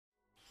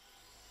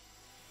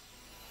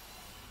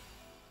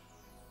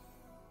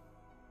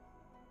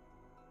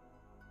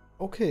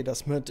Okay,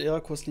 das mit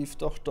Eraqus lief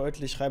doch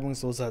deutlich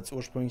reibungsloser als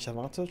ursprünglich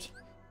erwartet.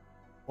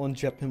 Und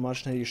ich werde mir mal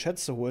schnell die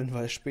Schätze holen,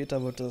 weil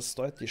später wird es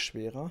deutlich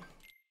schwerer.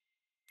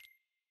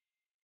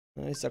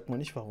 Ja, ich sag mal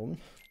nicht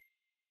warum.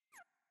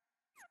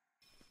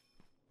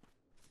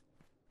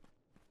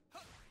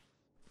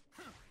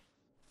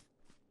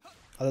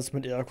 Alles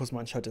mit Eraqus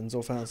meine ich halt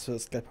insofern, dass wir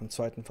es gleich beim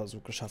zweiten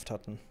Versuch geschafft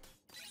hatten.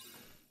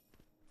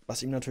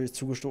 Was ihm natürlich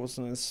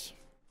zugestoßen ist,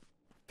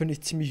 finde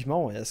ich ziemlich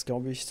mau. Er ist,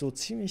 glaube ich, so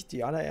ziemlich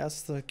die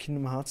allererste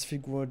Kingdom Hearts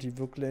Figur, die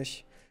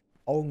wirklich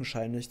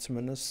augenscheinlich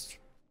zumindest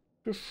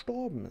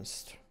gestorben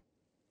ist.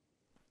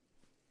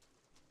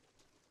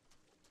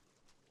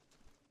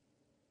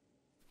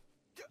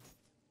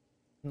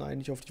 Nein,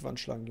 nicht auf die Wand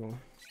schlagen, Junge.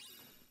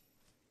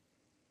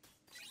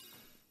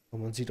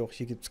 Und man sieht auch,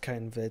 hier gibt es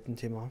kein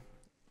Weltenthema.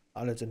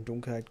 Alles in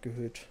Dunkelheit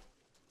gehüllt.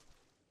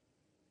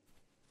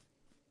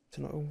 Ist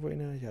hier noch irgendwo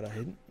eine? Ja, da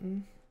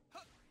hinten.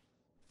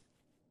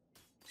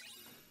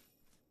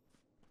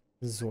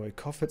 So, ich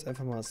hoffe jetzt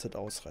einfach mal, dass das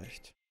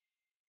ausreicht.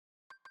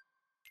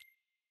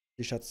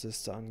 Die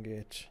Schatzliste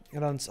angeht. Ja,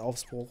 dann ist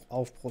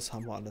Aufbruchs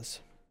haben wir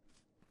alles.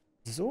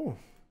 So.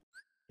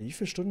 Wie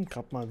viele Stunden?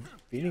 Gerade mal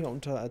weniger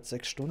unter als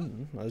 6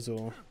 Stunden.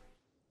 Also,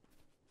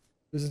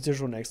 wir sind hier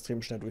schon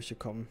extrem schnell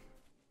durchgekommen.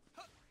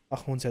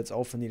 Machen wir uns jetzt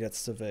auf in die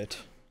letzte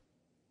Welt.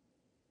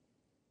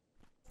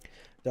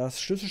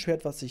 Das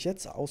Schlüsselschwert, was ich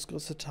jetzt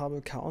ausgerüstet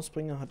habe,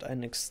 Chaosbringer, hat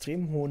einen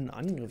extrem hohen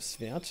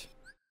Angriffswert.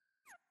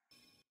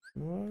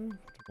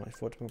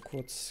 Ich wollte mal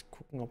kurz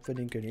gucken, ob wir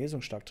den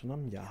Genesung stark drin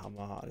haben. Ja, haben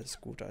wir. Alles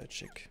gut, alles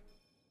schick.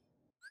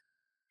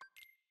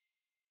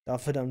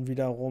 Dafür dann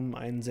wiederum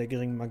einen sehr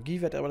geringen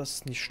Magiewert, aber das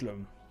ist nicht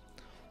schlimm.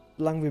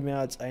 Solange wir mehr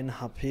als 1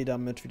 HP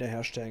damit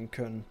wiederherstellen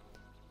können,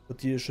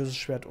 wird dieses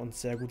Schlüsselschwert uns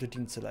sehr gute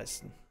Dienste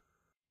leisten.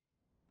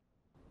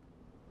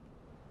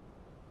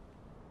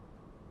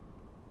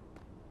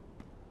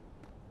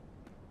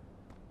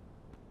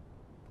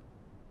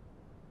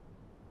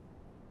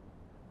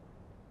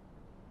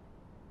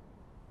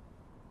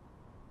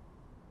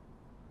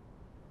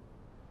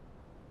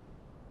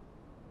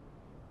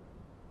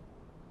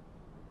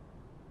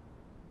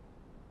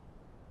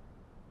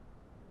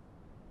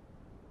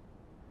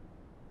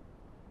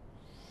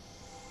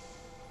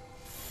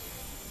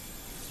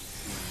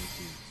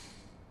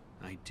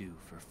 I do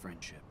for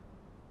friendship.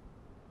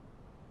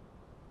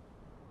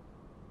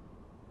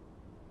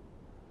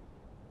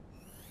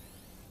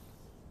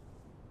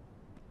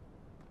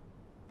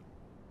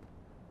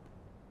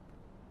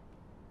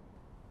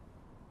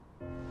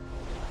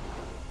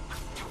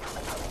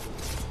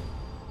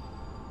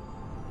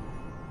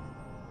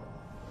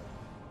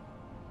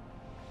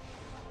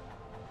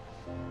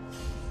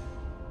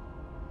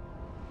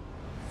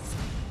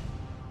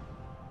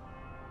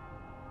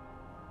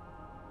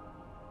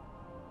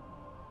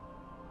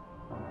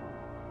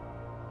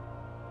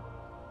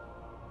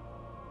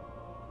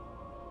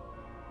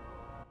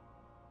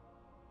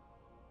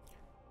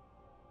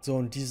 So,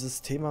 und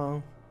dieses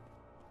Thema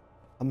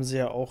haben sie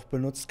ja auch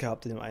benutzt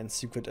gehabt in dem einen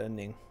Secret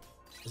Ending.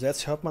 Also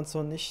jetzt hört man es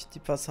noch nicht, die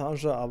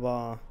Passage,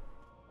 aber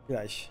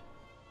gleich.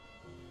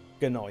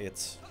 Genau,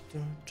 jetzt.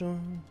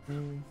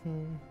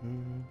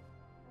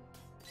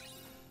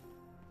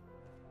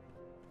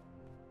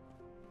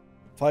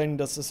 Vor allem,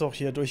 das ist auch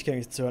hier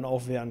durchgängig zu hören,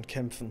 auch während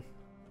Kämpfen.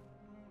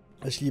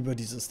 Ich liebe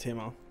dieses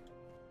Thema.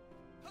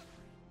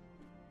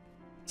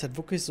 Es ist halt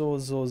wirklich so,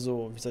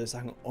 wie soll ich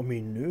sagen,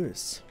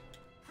 ominös.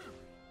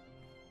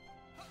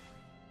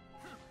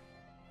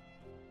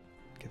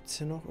 Gibt es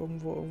hier noch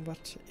irgendwo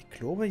irgendwas? Ich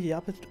glaube, hier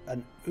habt ihr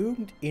an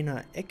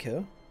irgendeiner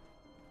Ecke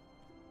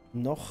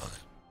noch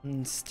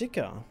einen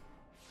Sticker.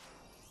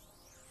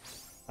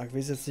 Ich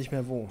weiß jetzt nicht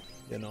mehr wo.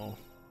 Genau.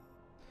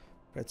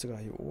 Vielleicht sogar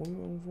hier oben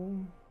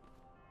irgendwo.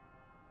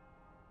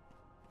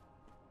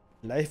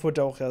 Vielleicht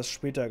wurde er auch erst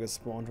später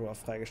gespawnt oder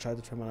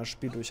freigeschaltet, wenn man das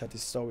Spiel durch hat, die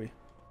Story.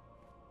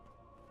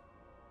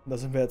 Und da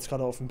sind wir jetzt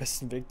gerade auf dem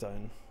besten Weg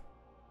dahin.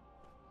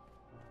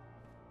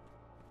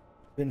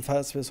 Auf jeden Fall,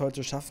 dass wir es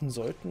heute schaffen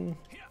sollten,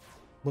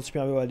 muss ich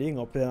mir aber überlegen,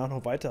 ob wir danach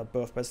noch weiter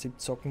Birth by Sleep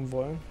zocken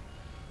wollen.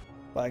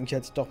 Weil eigentlich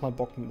hätte ich doch mal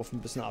Bock auf ein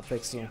bisschen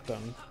Abwechslung.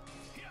 Dann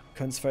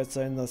könnte es vielleicht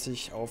sein, dass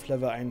ich auf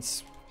Level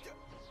 1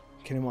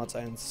 Kingdom Hearts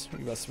 1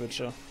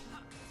 überswitche.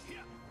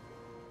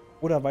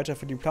 Oder weiter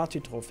für die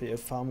Platin-Trophäe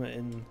farme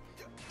in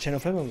Chain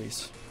of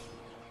Memories.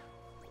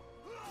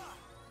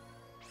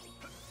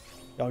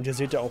 Ja, und ihr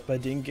seht ja auch bei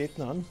den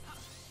Gegnern,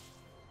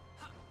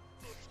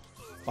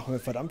 machen wir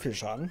verdammt viel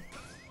Schaden.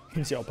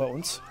 Ist ja auch bei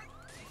uns.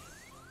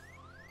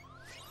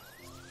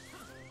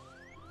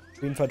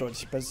 Auf jeden Fall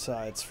deutlich besser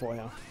als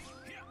vorher.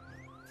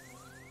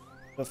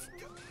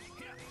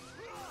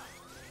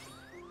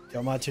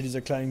 Ja, man hat hier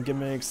diese kleinen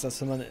Gimmicks,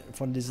 dass wenn man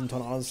von diesen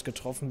Tornados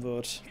getroffen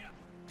wird,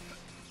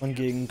 man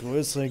gegen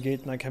größere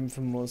Gegner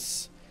kämpfen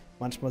muss.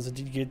 Manchmal sind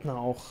die Gegner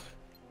auch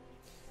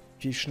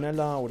viel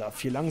schneller oder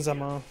viel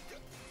langsamer.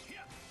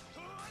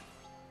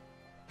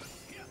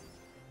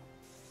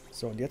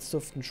 So, und jetzt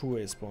dürften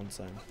Schuhe gespawnt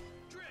sein.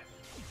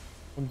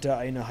 Und der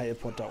eine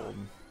Heilpot da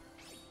oben.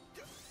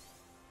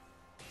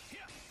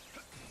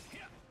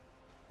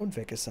 Und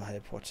weg ist der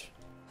Heilpot.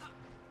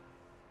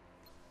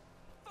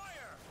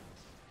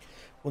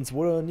 Uns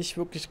wurde nicht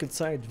wirklich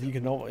gezeigt, wie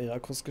genau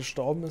Eraqus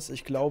gestorben ist.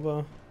 Ich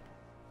glaube,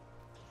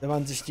 wenn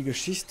man sich die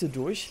Geschichte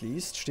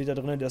durchliest, steht da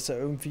drin, dass er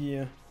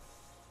irgendwie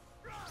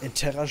in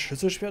Terras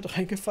Schlüsselschwert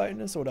reingefallen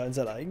ist oder in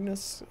sein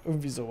eigenes.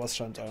 Irgendwie sowas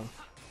stand da.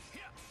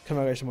 Können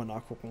wir gleich nochmal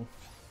nachgucken.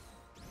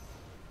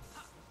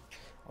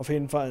 Auf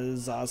jeden Fall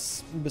sah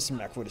es ein bisschen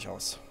merkwürdig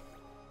aus.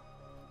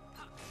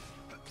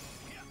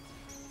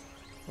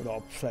 Oder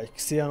ob vielleicht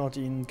Xehanort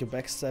ihn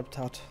gebackstabbt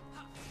hat.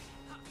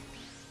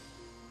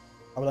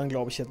 Aber dann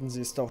glaube ich, hätten sie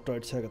es doch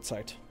deutlicher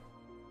gezeigt.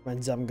 Ich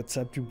meine, sie haben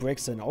gezeigt, wie Break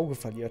sein Auge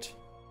verliert.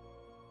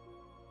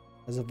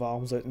 Also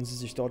warum sollten sie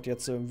sich dort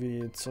jetzt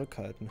irgendwie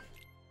zurückhalten?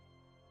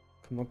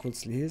 Können wir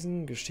kurz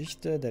lesen.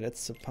 Geschichte, der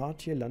letzte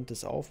Part hier, Land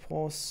des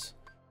Aufbruchs.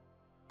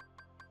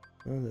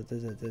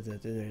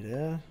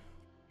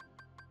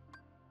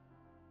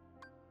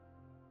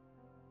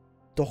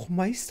 Doch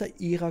Meister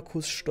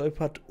Eraqus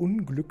stolpert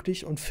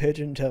unglücklich und fällt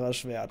in Terras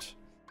Schwert.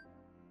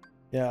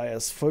 Ja, er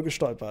ist voll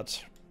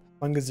gestolpert. Hat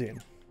man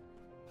gesehen.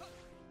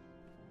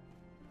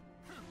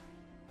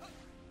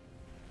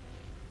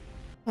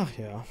 Ach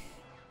ja.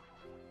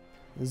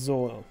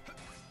 So.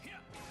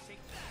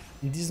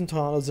 In diesem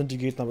Tal sind die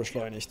Gegner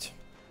beschleunigt.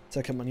 Das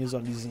erkennt man hier so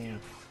an diesem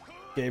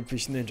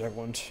gelblichen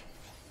Hintergrund.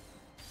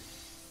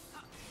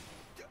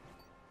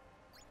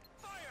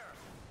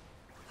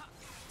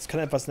 Es kann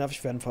etwas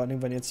nervig werden, vor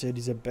allem wenn jetzt hier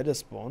diese Bälle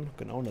spawnen.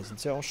 Genau, da sind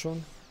sie ja auch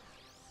schon.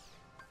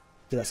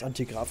 Wir das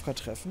Antigrafka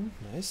treffen.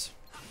 Nice.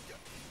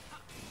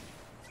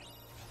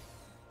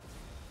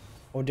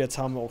 Und jetzt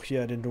haben wir auch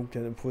hier den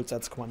dunklen Impuls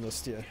als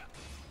Kommandostil.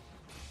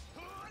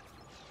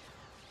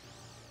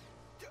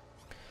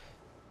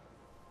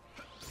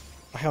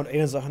 Ach ja, und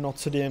eine Sache noch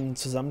zu dem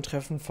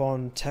Zusammentreffen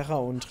von Terra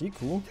und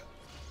Riku.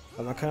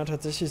 Weil man kann ja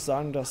tatsächlich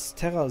sagen, dass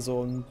Terra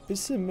so ein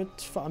bisschen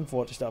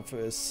mitverantwortlich dafür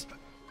ist,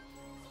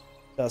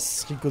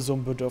 dass Riku so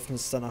ein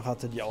Bedürfnis danach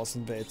hatte, die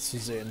Außenwelt zu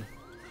sehen.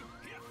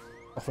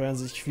 Auch wenn er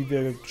sich, wie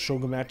wir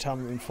schon gemerkt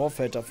haben, im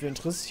Vorfeld dafür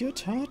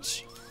interessiert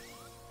hat.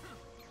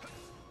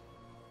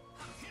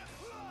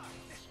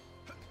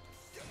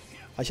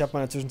 Ich habe mal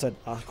in der Zwischenzeit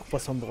nachgeguckt,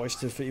 was man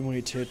bräuchte für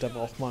Immunität. Da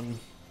braucht man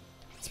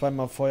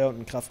zweimal Feuer und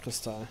einen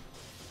Kraftkristall.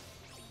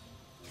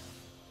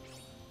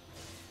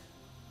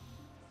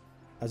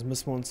 Also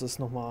müssen wir uns das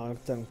nochmal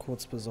dann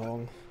kurz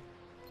besorgen.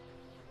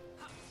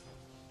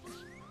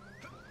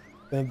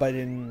 Wenn wir bei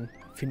den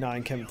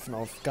finalen Kämpfen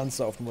auf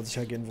Nummer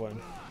sicher gehen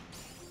wollen.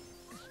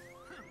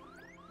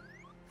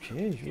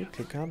 Okay, gut,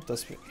 Glück gehabt,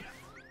 dass wir...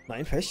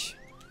 Nein, Pech.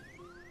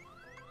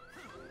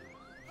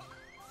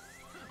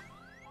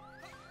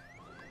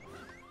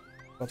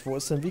 Gott, wo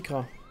ist denn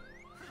Vikra?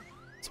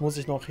 Das muss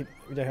ich noch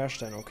wieder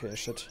herstellen. Okay,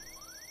 shit.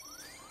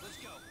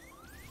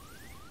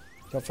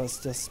 Ich hoffe,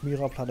 dass das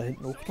Mirapla da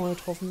hinten auch neu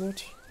getroffen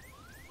wird.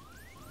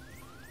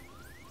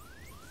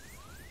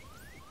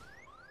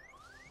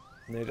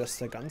 Ne, das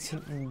ist da ganz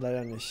hinten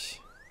leider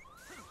nicht.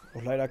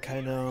 Auch leider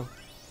keine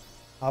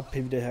AP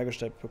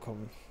wiederhergestellt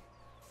bekommen.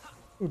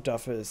 Und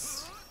dafür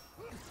ist...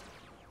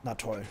 Na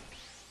toll.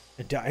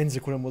 In der einen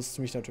Sekunde musst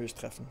du mich natürlich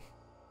treffen.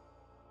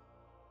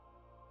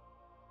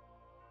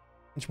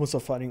 Ich muss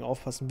auch vor allen Dingen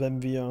aufpassen,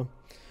 wenn wir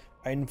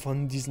einen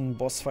von diesen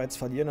Bossfights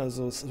verlieren.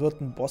 Also es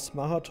wird ein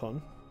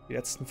Boss-Marathon. Die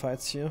letzten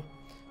Fights hier.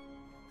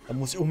 Da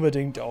muss ich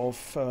unbedingt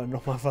auf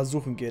nochmal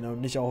versuchen gehen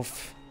und nicht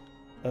auf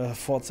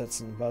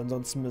fortsetzen. Weil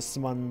ansonsten müsste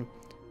man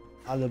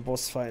alle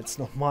Bossfights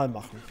nochmal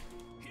machen.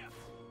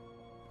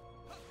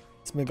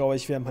 Das ist mir, glaube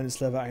ich, während meines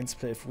Level 1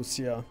 Playthroughs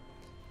hier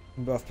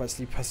im Birth by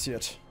Sleep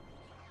passiert.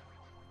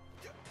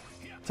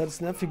 Das ist halt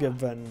das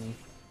Nervige, wenn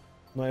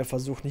neuer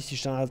Versuch nicht die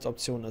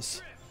Standardoption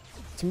ist.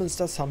 Zumindest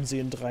das haben sie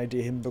in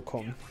 3D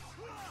hinbekommen.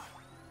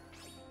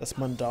 Dass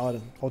man da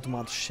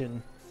automatisch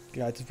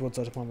hingeleitet wird,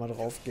 sollte man mal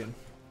drauf gehen.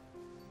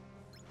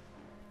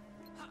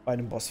 Bei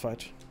einem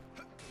Bossfight.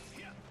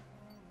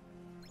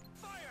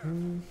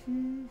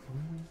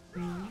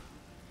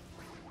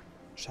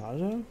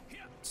 Schade.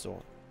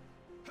 So.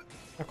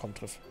 Na komm,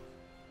 triff.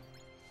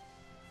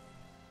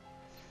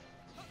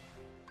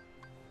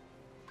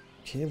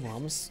 Okay, wo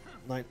haben wir es?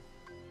 Nein.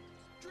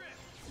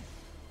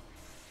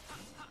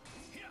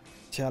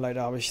 Tja,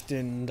 leider habe ich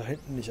den da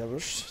hinten nicht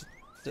erwischt.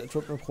 Der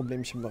wird mir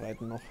Problemchen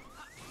bereiten noch.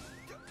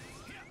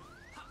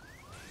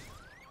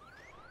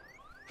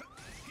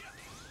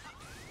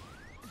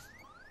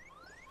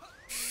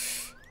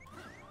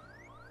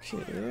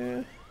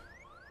 Okay.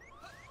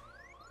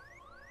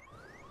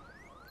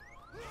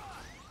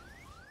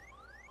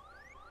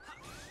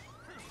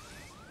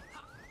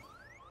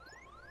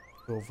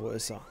 So, wo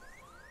ist er?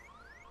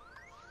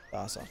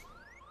 Da ist er.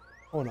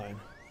 Oh nein.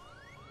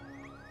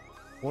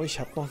 Oh, ich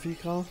habe noch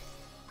Vikra.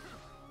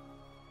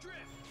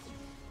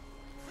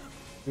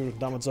 Gut,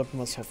 damit sollten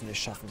wir es hoffentlich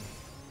schaffen.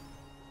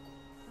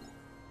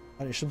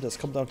 Ah, nee, stimmt, das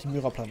kommt auf die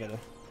Mirapla-Welle.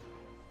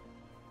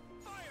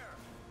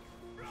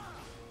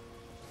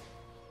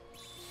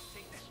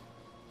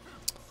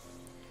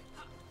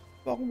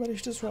 Warum werde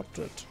ich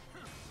disrupted?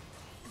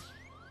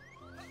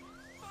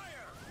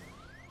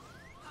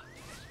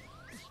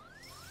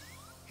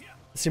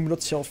 Deswegen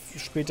benutze ich auch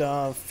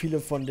später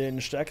viele von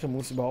den stärkeren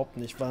Moves überhaupt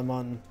nicht, weil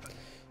man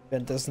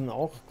währenddessen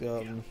auch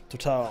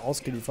total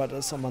ausgeliefert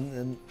ist und man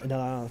in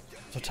einer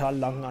total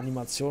langen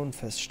Animation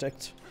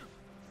feststeckt.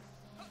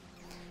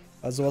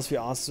 Also sowas wie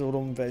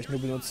Ars-Solum werde ich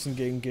nur benutzen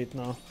gegen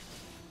Gegner,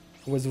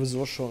 wo wir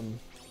sowieso schon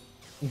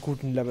einen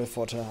guten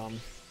Level-Vorteil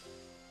haben.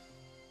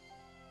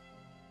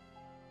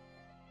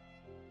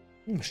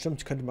 Stimmt,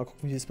 ich könnte mal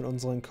gucken, wie es mit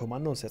unseren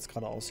Kommandos jetzt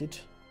gerade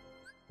aussieht.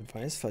 Ich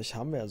weiß, vielleicht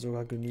haben wir ja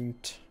sogar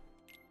genügend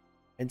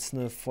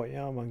einzelne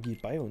Feuermagie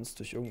bei uns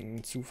durch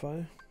irgendeinen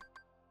Zufall.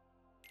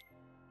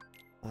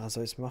 Ah,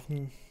 soll ich es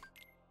machen?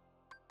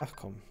 Ach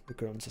komm, wir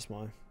können uns das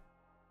mal.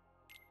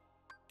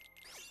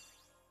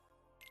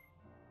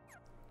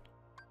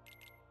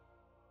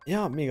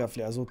 Ja, mega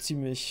Flair, so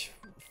ziemlich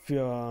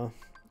für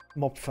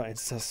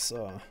Mobfights das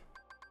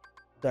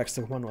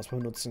stärkste Kommando, was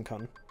man benutzen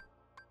kann.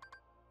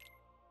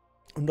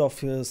 Und auch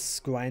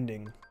fürs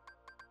Grinding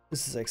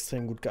ist es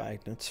extrem gut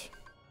geeignet.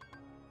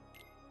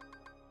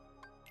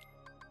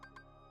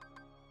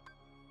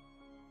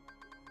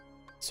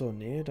 So,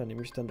 nee, dann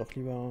nehme ich dann doch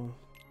lieber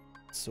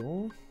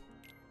so.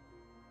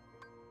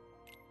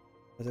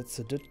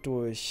 Ersetze das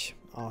durch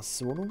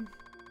Ars-Solum.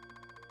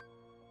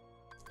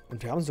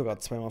 Und wir haben sogar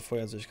zweimal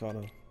Feuer, sehe ich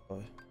gerade.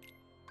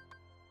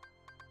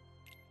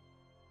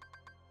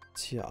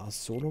 Jetzt hier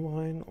Ars-Solum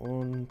rein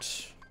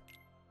und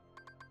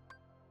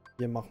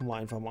hier machen wir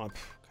einfach mal,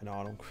 keine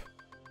Ahnung.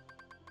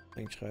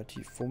 Eigentlich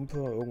relativ Wumpe,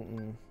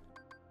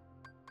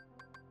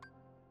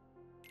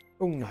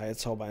 irgendein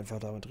Heilzauber einfach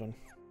damit drin.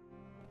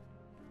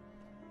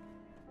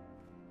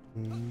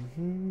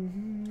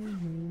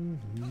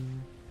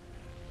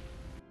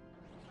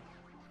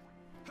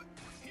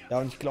 Ja,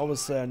 und ich glaube,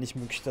 es ist ja nicht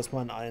möglich, dass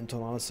man in allen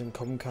Tornados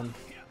entkommen kann.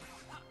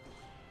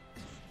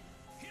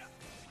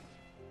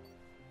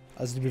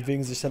 Also die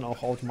bewegen sich dann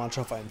auch automatisch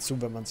auf einen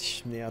zu, wenn man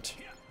sich nähert.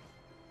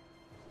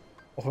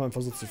 Auch wenn man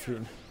versucht zu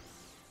fliehen.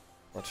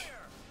 Gott.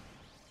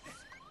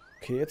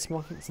 Okay, jetzt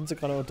sind sie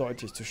gerade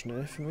deutlich zu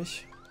schnell für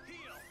mich.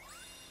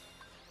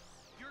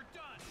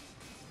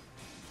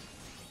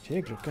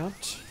 Okay, Glück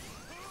gehabt.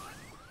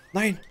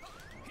 Nein!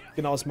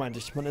 Genau das meinte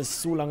ich. Man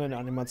ist so lange in der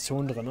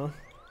Animation drin, ne?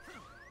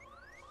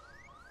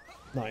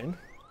 Nein.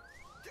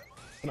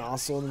 Ein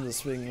Ars-Solum,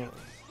 deswegen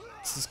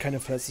ist es keine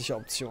verlässliche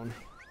Option.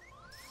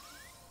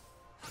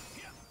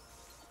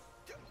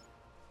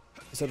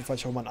 Ich sollte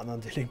vielleicht auch mal einen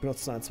anderen D-Link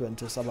benutzen als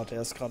Ventus, aber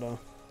der ist gerade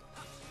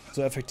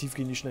so effektiv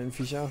gegen die schnellen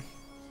Viecher.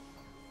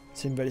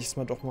 Deswegen werde ich es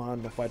mal doch mal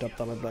noch weiter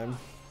dabei bleiben.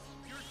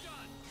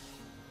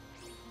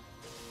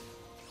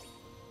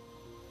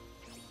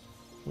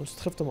 Und es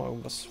trifft doch mal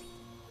irgendwas.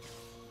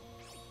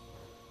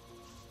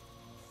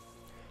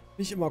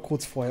 Nicht immer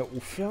kurz vorher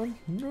aufhören?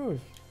 Nö,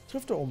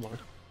 trifft er auch mal.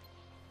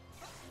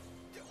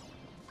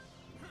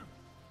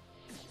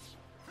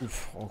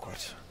 Uff, oh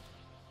Gott.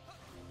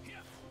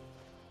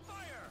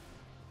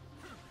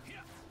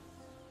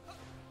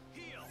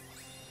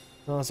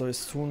 Na, soll ich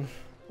es tun?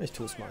 Ich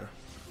tue es mal.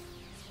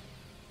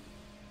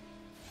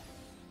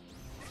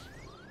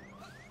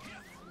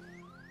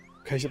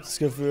 Okay, ich habe das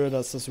Gefühl,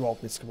 dass das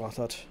überhaupt nichts gebracht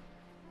hat.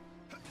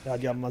 Ja,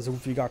 die haben mal so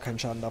gut wie gar keinen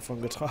Schaden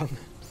davon getragen.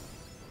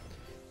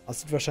 Das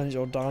liegt wahrscheinlich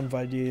auch daran,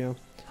 weil die,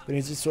 wenn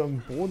die sich so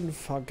im Boden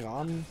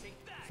vergraben,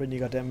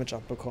 weniger Damage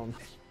abbekommen.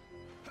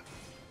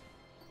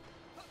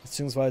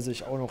 Beziehungsweise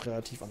ich auch noch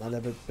relativ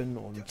underlevelt bin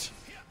und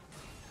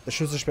das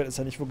Schlüsselschwert ist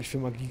ja nicht wirklich für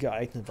Magie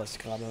geeignet, was ich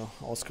gerade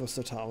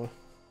ausgerüstet habe.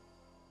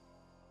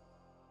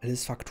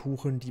 Alles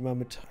Faktoren, die man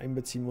mit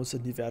einbeziehen muss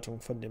in die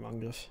Wertung von dem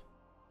Angriff.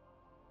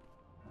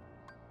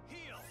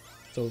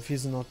 So, wie viele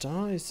sind noch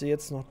da? Ich sehe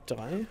jetzt noch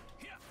 3.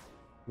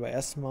 Aber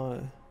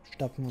erstmal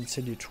schnappen wir uns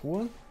hier die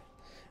Truhe.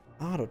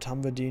 Ah, dort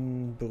haben wir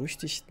den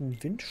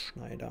berüchtigten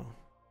Windschneider.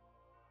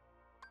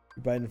 Die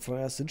beiden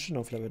Feuer sind schon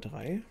auf Level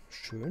 3.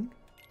 Schön.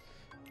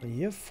 Und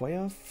hier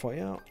Feuer,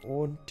 Feuer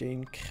und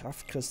den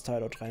Kraftkristall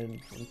dort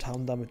rein und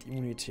haben damit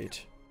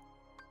Immunität.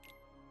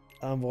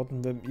 Anderen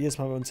Worten, jedes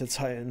Mal, wenn wir uns jetzt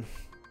heilen,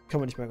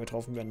 können wir nicht mehr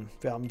getroffen werden.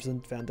 Wir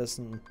sind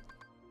währenddessen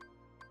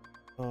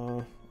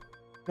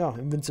ja,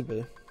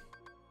 invincible.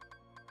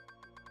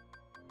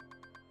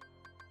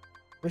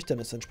 Wo ist denn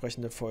das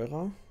entsprechende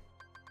Feuer?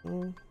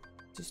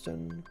 Was ist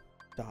denn?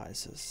 Da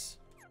ist es.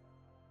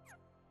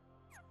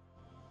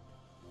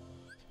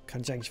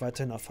 Kann ich eigentlich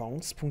weiterhin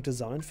Erfahrungspunkte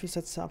sammeln fürs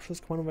letzte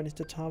Abschlusskommando, wenn ich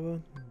das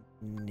habe?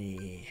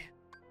 Nee.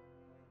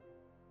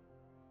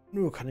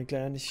 Nö, kann ich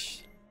leider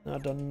nicht. Na,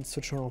 dann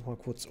switchen wir noch mal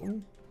kurz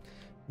um.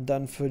 Und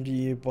dann für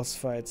die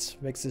Bossfights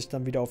wechsle ich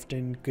dann wieder auf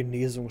den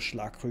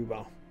Genesungsschlag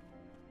rüber.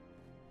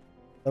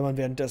 Weil man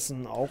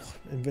währenddessen auch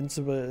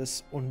invincible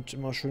ist und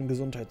immer schön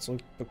Gesundheit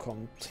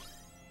zurückbekommt.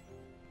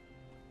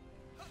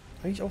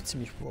 Eigentlich auch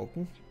ziemlich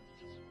broken.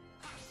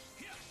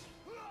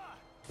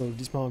 So,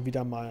 diesmal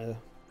wieder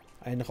mal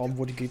ein Raum,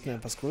 wo die Gegner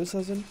etwas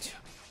größer sind.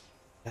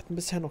 Wir hatten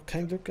bisher noch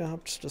kein Glück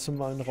gehabt, dass wir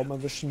mal einen Raum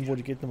erwischen, wo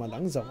die Gegner mal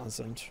langsamer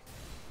sind.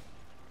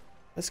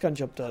 Ich weiß gar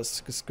nicht, ob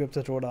das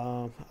gescriptet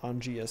oder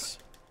RNG ist.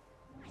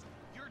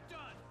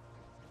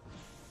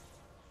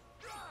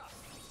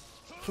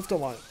 Trifft doch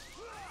mal.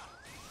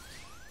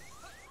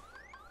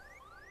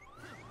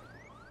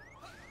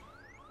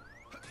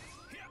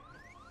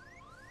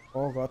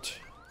 Oh Gott.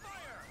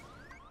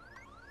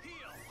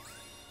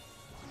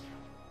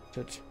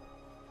 Shit.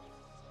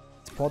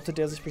 Jetzt portet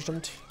der sich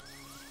bestimmt.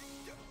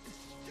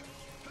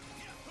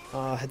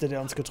 Ah, hätte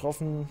der uns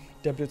getroffen,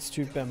 der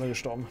Blitztyp, wären wir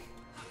gestorben.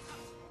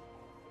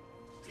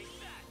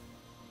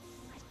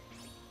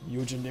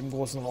 Gut, in dem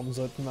großen Raum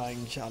sollten wir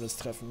eigentlich alles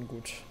treffen.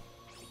 Gut.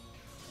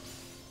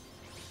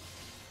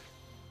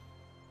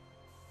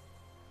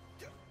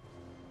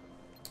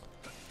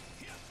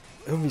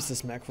 Irgendwie ist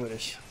das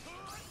merkwürdig.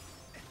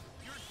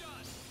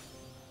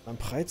 Man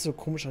prallt so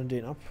komisch an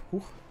den ab.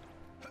 Huch.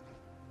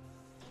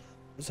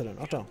 Wo ist er denn?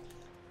 Ach, da.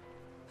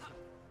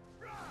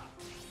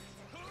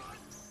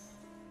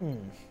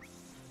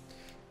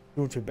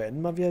 Gut, wir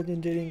beenden mal wieder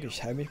den Link.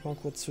 Ich heile mich mal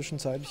kurz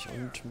zwischenzeitlich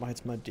und mache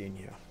jetzt mal den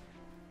hier.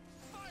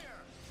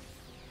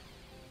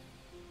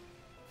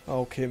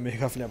 Okay,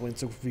 Mega Flair bringt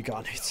so gut wie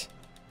gar nichts.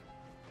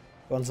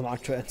 Bei unserem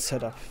aktuellen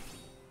Setup.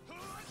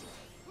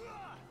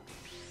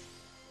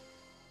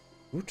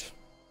 Gut.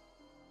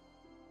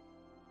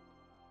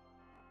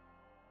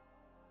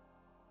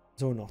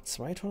 So, noch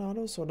 2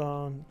 Tornados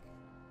oder?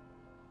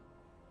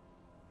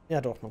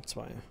 Ja, doch, noch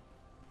 2.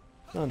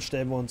 Dann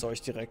stellen wir uns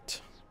euch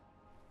direkt.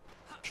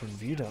 Schon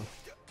wieder.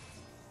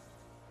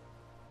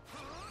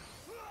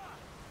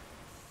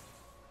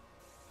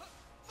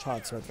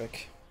 Schade, zu weit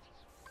weg.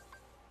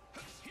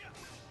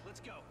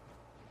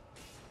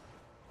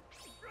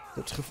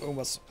 Der trifft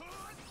irgendwas.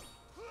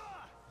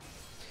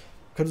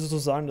 Könntest du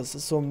sagen, das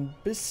ist so ein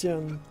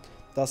bisschen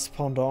das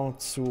Pendant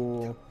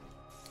zu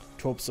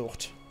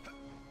Tobsucht.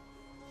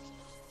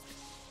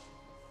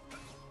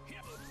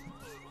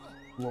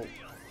 Wow.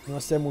 Nur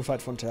was der Move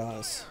halt von Terra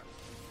ist.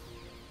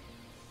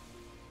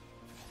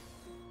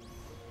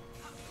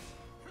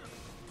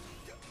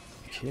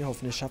 Okay,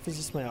 hoffentlich schaffen wir es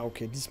diesmal. Ja,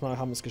 okay, diesmal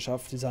haben wir es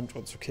geschafft, die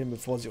Sanduhr zu killen,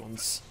 bevor sie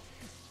uns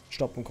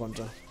stoppen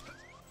konnte.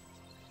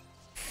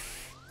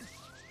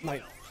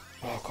 Nein.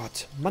 Oh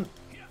Gott, Mann.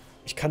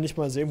 Ich kann nicht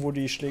mal sehen, wo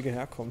die Schläge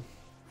herkommen.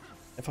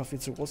 Einfach viel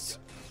zu groß.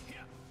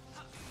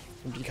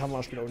 Und die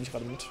Kamera spielt auch nicht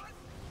gerade mit.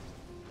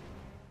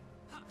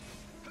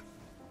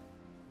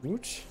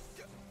 Gut.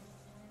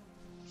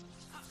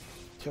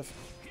 Treff.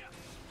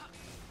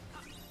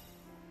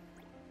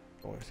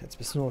 Oh, jetzt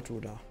bist nur noch du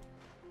da.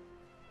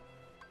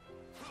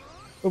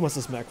 Irgendwas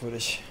ist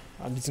merkwürdig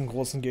an diesen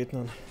großen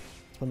Gegnern,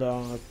 dass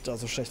man da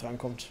so schlecht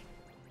rankommt.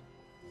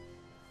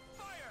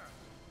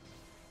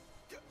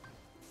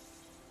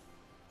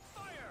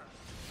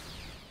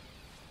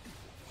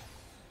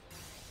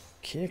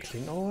 Okay,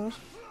 Klingenaura.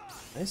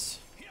 Nice.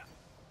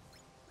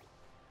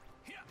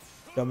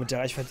 Ja, mit der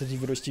Reichweite, die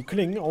wir durch die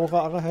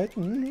Klingenaura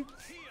erhalten,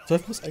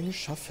 sollten wir es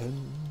eigentlich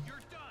schaffen.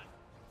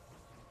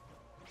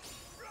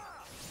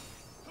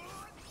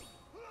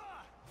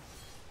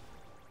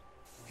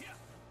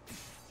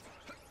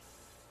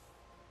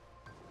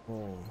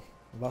 Oh,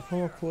 warten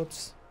wir mal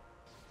kurz.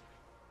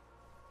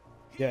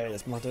 Ja,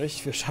 jetzt macht er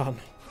richtig viel Schaden.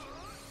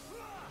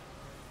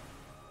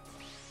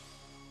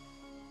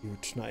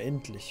 Gut, na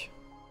endlich.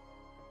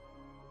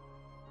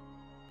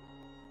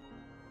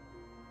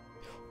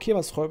 Okay,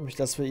 was freut mich,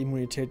 dass wir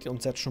Immunität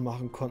uns jetzt schon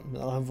machen konnten.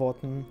 Mit anderen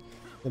Worten,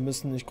 wir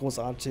müssen nicht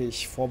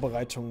großartig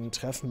Vorbereitungen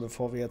treffen,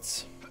 bevor wir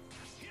jetzt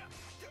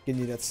gegen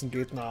die letzten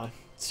Gegner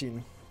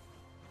ziehen.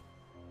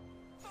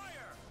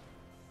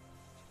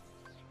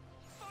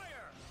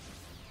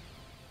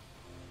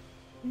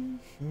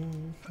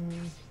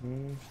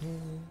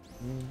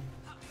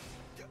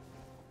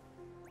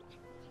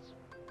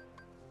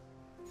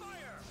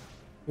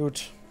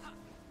 Gut.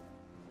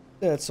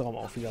 Der letzte Raum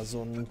auch wieder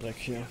so ein Dreck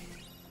hier.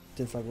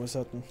 Den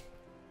vergrößerten.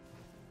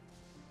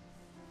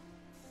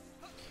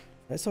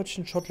 Vielleicht sollte ich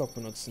einen Shotlock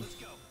benutzen.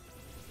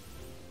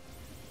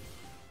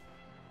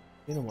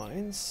 Hier Nummer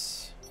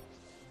 1.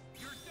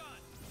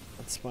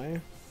 Nummer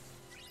 2.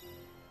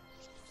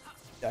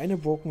 Die eine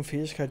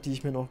Burkenfähigkeit, die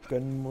ich mir noch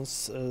gönnen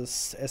muss,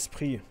 ist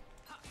Esprit.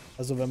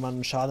 Also wenn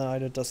man Schaden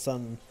erleidet, dass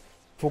dann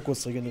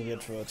Fokus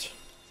regeneriert wird.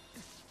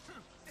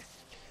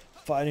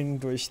 Vor allen Dingen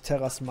durch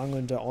Terras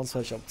mangelnde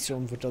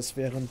Ausweichoption wird das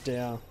während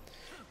der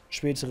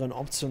späteren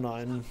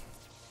optionalen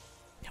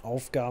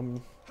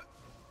Aufgaben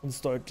uns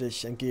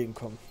deutlich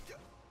entgegenkommen.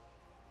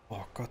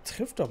 Oh Gott,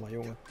 trifft doch mal,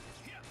 Junge.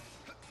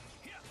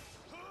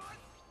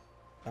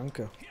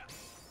 Danke.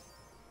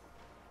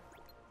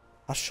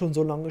 Hast schon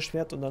so lange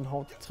Schwert und dann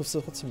triffst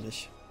du trotzdem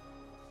nicht.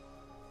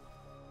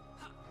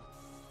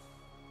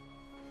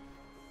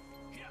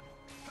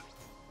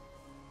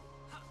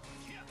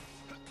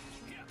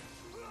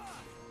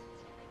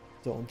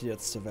 So, und die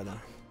letzte Welle.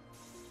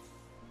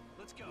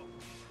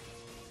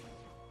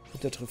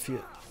 Und der trifft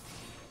viel.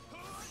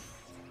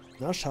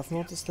 Na, schaffen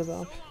wir das Level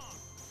ab?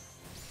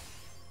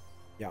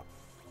 Ja.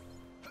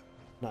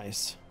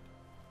 Nice.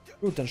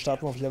 Gut, dann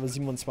starten wir auf Level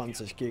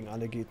 27 gegen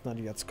alle Gegner,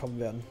 die jetzt kommen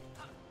werden.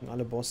 Gegen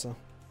alle Bosse.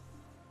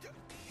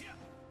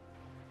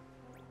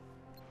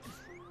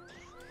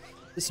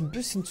 Ist ein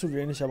bisschen zu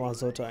wenig, aber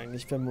sollte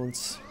eigentlich, wenn wir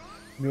uns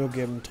Mühe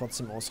geben,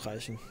 trotzdem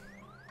ausreichen.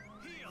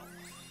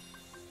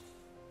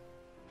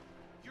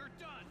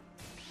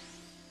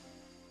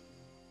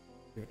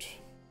 Gut.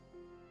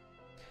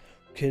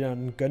 Okay,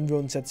 dann gönnen wir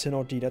uns jetzt hier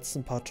noch die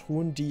letzten paar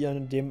Truhen, die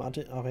in dem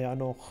Areal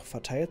noch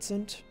verteilt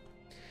sind.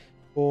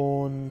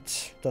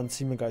 Und dann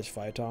ziehen wir gleich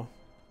weiter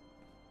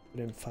mit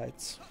den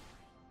Fights.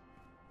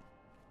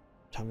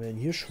 Was haben wir denn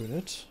hier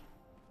Schönes?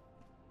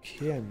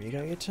 Okay, ein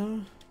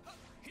Mega-Ether.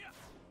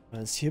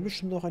 Dann ist hier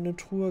bestimmt noch eine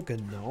Truhe,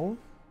 genau.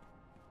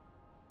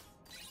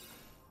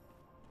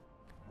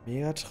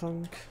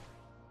 Megatrank.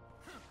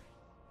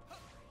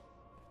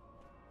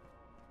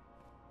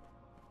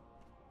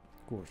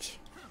 Gut.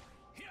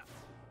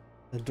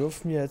 Dann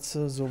dürfen wir jetzt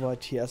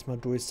soweit hier erstmal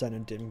durch sein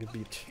in dem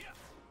Gebiet.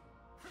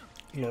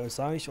 Ja, das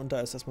sage ich, und da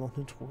ist erstmal noch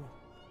eine Truhe,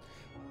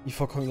 die ich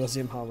vollkommen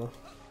übersehen habe.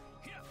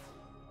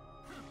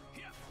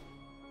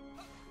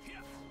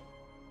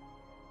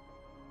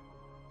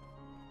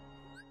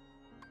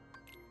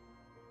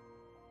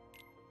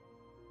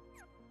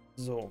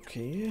 So,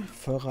 okay.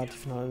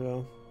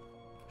 Vollrad-finale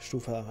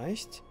Stufe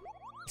erreicht.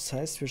 Das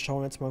heißt, wir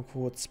schauen jetzt mal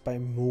kurz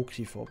beim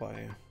Moki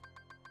vorbei.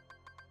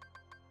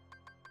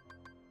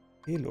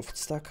 Okay,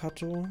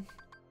 Luftstaccato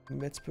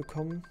haben wir jetzt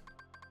bekommen.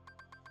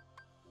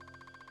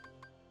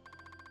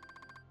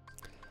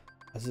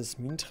 Also das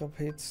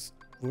Minentrapez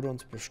würde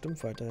uns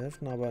bestimmt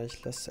weiterhelfen, aber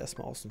ich lasse es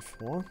erstmal außen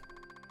vor.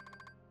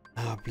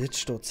 Ah,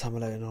 Blitzsturz haben wir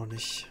leider noch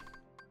nicht.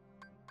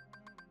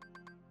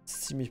 Das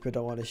ist ziemlich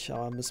bedauerlich,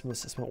 aber müssen wir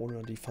es erstmal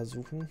ohne die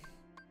versuchen.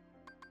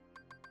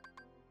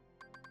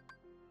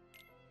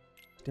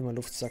 Ich nehme mal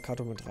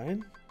Luftstaccato mit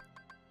rein.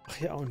 Ach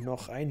ja, und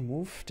noch ein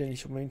Move, den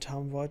ich unbedingt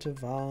haben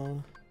wollte,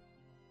 war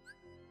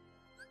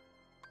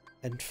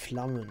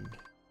Entflammen.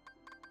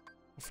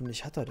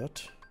 Hoffentlich hat er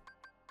das.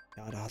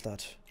 Ja, da hat er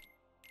das.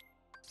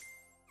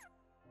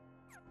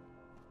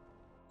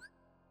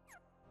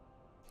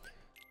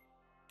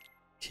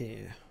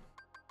 Okay.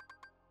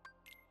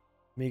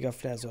 Mega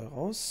Flare soll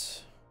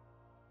raus.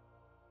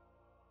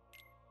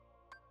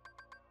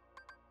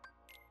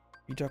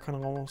 Vita kann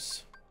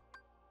raus.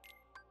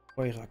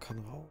 Eura kann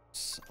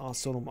raus.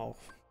 Arsolum auch.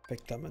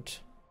 Weg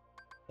damit.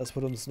 Das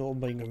würde uns nur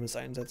umbringen, wenn wir es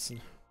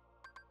einsetzen.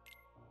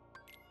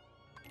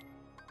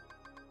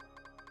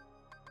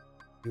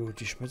 Jo,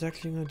 die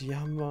Schmetterklinge, die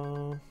haben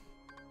wir.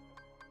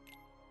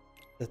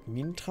 Das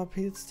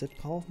Minentrapez, das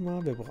brauchen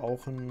wir. Wir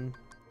brauchen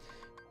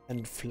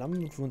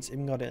Entflammen, wo wir uns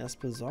eben gerade erst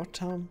besorgt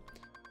haben.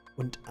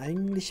 Und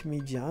eigentlich im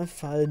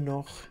Idealfall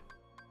noch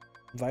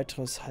ein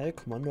weiteres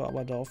Heilkommando,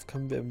 aber darauf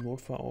können wir im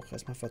Notfall auch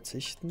erstmal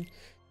verzichten.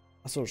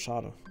 Achso,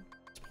 schade.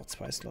 Es braucht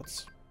 2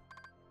 Slots.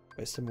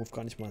 Da ist der Move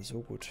gar nicht mal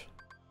so gut.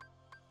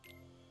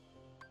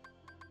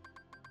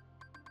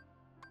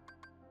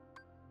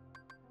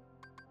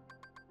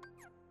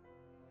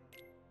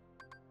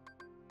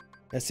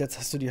 Erst jetzt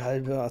hast du die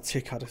halbe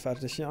AC-Karte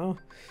fertig, ja.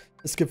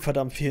 Es gibt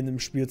verdammt viel in dem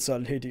Spiel zu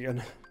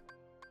erledigen.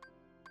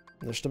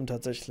 Das stimmt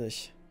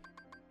tatsächlich.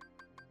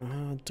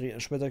 Ah,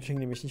 Schmetterkling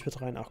nehme ich nicht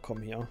mit rein. Ach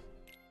komm, hier.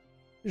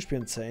 Wir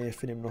spielen safe.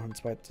 Wir nehmen noch ein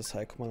zweites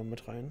Heilkommando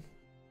mit rein.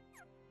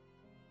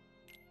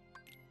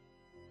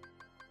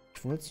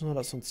 Ich wundere jetzt nur,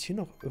 dass uns hier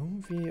noch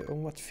irgendwie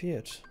irgendwas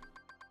fehlt.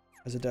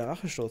 Also der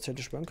Rachesturz. Ich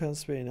hätte schwören können,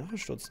 dass wir den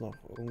Rachesturz noch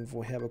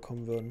irgendwo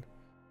herbekommen würden.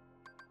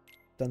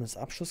 Dann das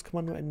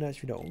Abschlusskommando ändere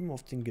ich wieder um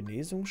auf den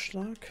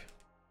Genesungsschlag.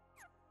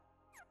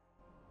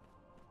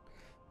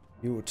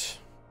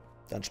 Gut.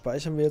 Dann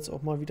speichern wir jetzt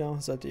auch mal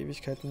wieder seit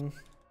Ewigkeiten.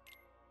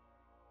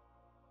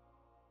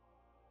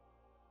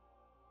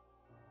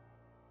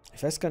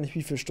 Ich weiß gar nicht,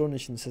 wie viele Stunden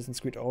ich in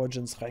Assassin's Creed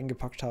Origins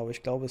reingepackt habe.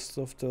 Ich glaube, es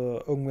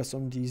dürfte irgendwas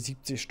um die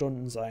 70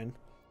 Stunden sein.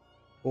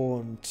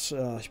 Und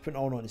ich bin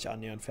auch noch nicht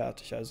annähernd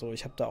fertig. Also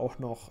ich habe da auch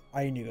noch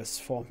einiges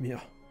vor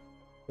mir,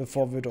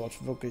 bevor wir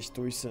dort wirklich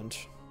durch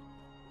sind.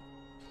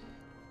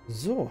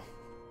 So.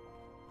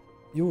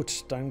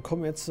 Gut, dann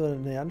kommen jetzt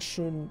eine ganz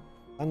schön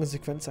lange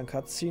Sequenz an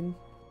Cutscene.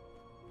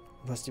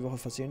 Was die Woche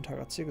fast jeden Tag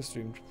AC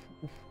gestreamt.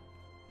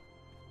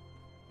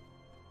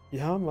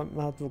 Ja, man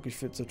hat wirklich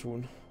viel zu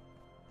tun.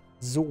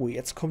 So,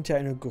 jetzt kommt ja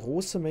eine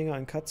große Menge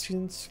an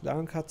Cutscenes,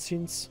 lange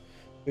Cutscenes.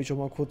 Gehe ich auch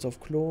mal kurz auf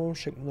Klo,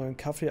 schenke einen neuen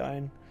Kaffee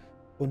ein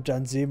und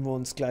dann sehen wir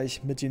uns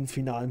gleich mit den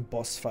finalen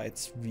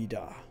Bossfights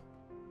wieder.